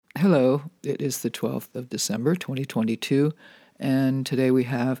Hello, it is the 12th of December, 2022, and today we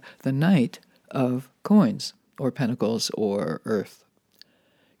have the Knight of Coins, or Pentacles, or Earth.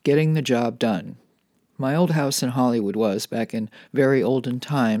 Getting the job done. My old house in Hollywood was, back in very olden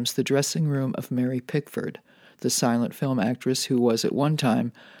times, the dressing room of Mary Pickford, the silent film actress who was at one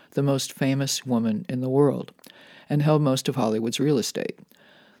time the most famous woman in the world, and held most of Hollywood's real estate.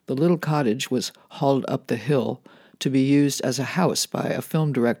 The little cottage was hauled up the hill to be used as a house by a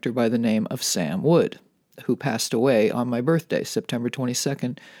film director by the name of Sam Wood, who passed away on my birthday, September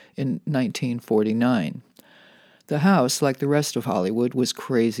 22nd, in 1949. The house, like the rest of Hollywood, was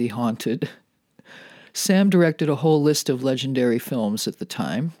crazy haunted. Sam directed a whole list of legendary films at the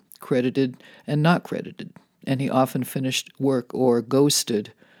time, credited and not credited, and he often finished work or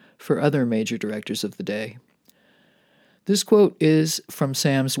ghosted for other major directors of the day. This quote is from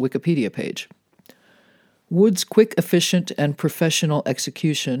Sam's Wikipedia page. Wood's quick, efficient, and professional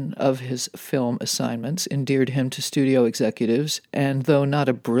execution of his film assignments endeared him to studio executives, and though not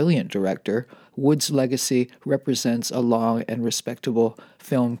a brilliant director, Wood's legacy represents a long and respectable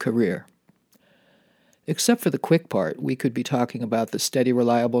film career. Except for the quick part, we could be talking about the steady,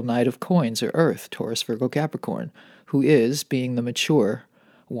 reliable Knight of Coins, or Earth, Taurus, Virgo, Capricorn, who is, being the mature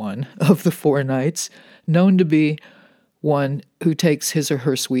one of the four knights, known to be one who takes his or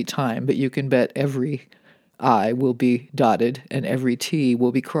her sweet time, but you can bet every I will be dotted and every T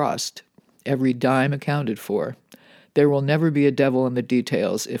will be crossed, every dime accounted for. There will never be a devil in the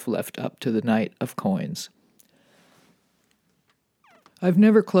details if left up to the Knight of Coins. I've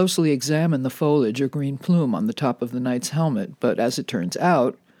never closely examined the foliage or green plume on the top of the knight's helmet, but as it turns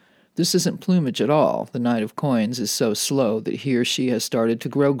out, this isn't plumage at all. The Knight of Coins is so slow that he or she has started to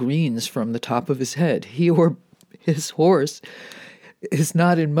grow greens from the top of his head. He or his horse is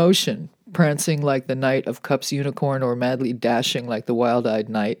not in motion, prancing like the Knight of Cups unicorn or madly dashing like the wild-eyed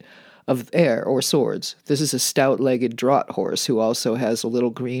Knight of Air or Swords. This is a stout-legged draught horse who also has a little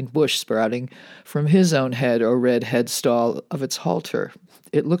green bush sprouting from his own head or red headstall of its halter.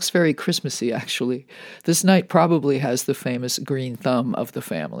 It looks very Christmassy, actually. This knight probably has the famous green thumb of the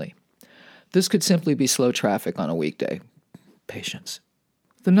family. This could simply be slow traffic on a weekday. Patience.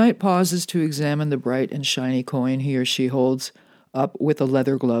 The knight pauses to examine the bright and shiny coin he or she holds up with a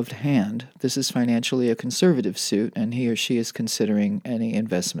leather-gloved hand. This is financially a conservative suit, and he or she is considering any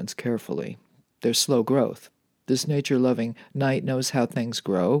investments carefully. There's slow growth. This nature-loving knight knows how things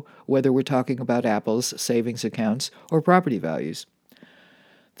grow, whether we're talking about apples, savings accounts, or property values.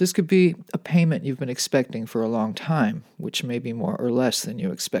 This could be a payment you've been expecting for a long time, which may be more or less than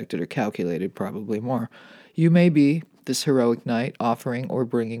you expected or calculated, probably more. You may be, this heroic knight, offering or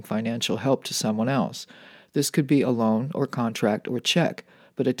bringing financial help to someone else. This could be a loan or contract or check,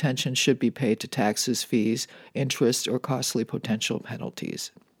 but attention should be paid to taxes, fees, interest, or costly potential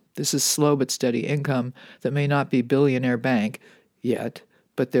penalties. This is slow but steady income that may not be billionaire bank yet,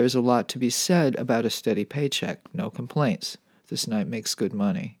 but there's a lot to be said about a steady paycheck. No complaints. This knight makes good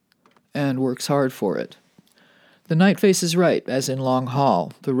money and works hard for it. The knight faces right, as in long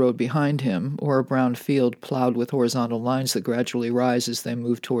hall. The road behind him, or a brown field plowed with horizontal lines that gradually rise as they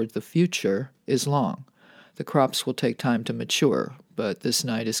move toward the future, is long. The crops will take time to mature, but this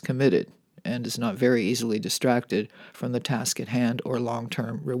knight is committed and is not very easily distracted from the task at hand or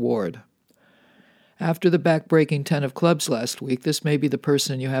long-term reward. After the back-breaking 10 of clubs last week, this may be the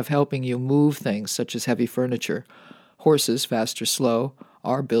person you have helping you move things such as heavy furniture. Horses, fast or slow,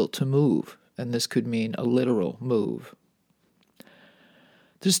 are built to move, and this could mean a literal move.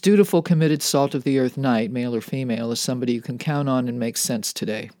 This dutiful, committed salt-of-the-earth knight, male or female, is somebody you can count on and makes sense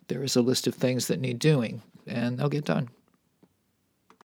today. There is a list of things that need doing, and they'll get done.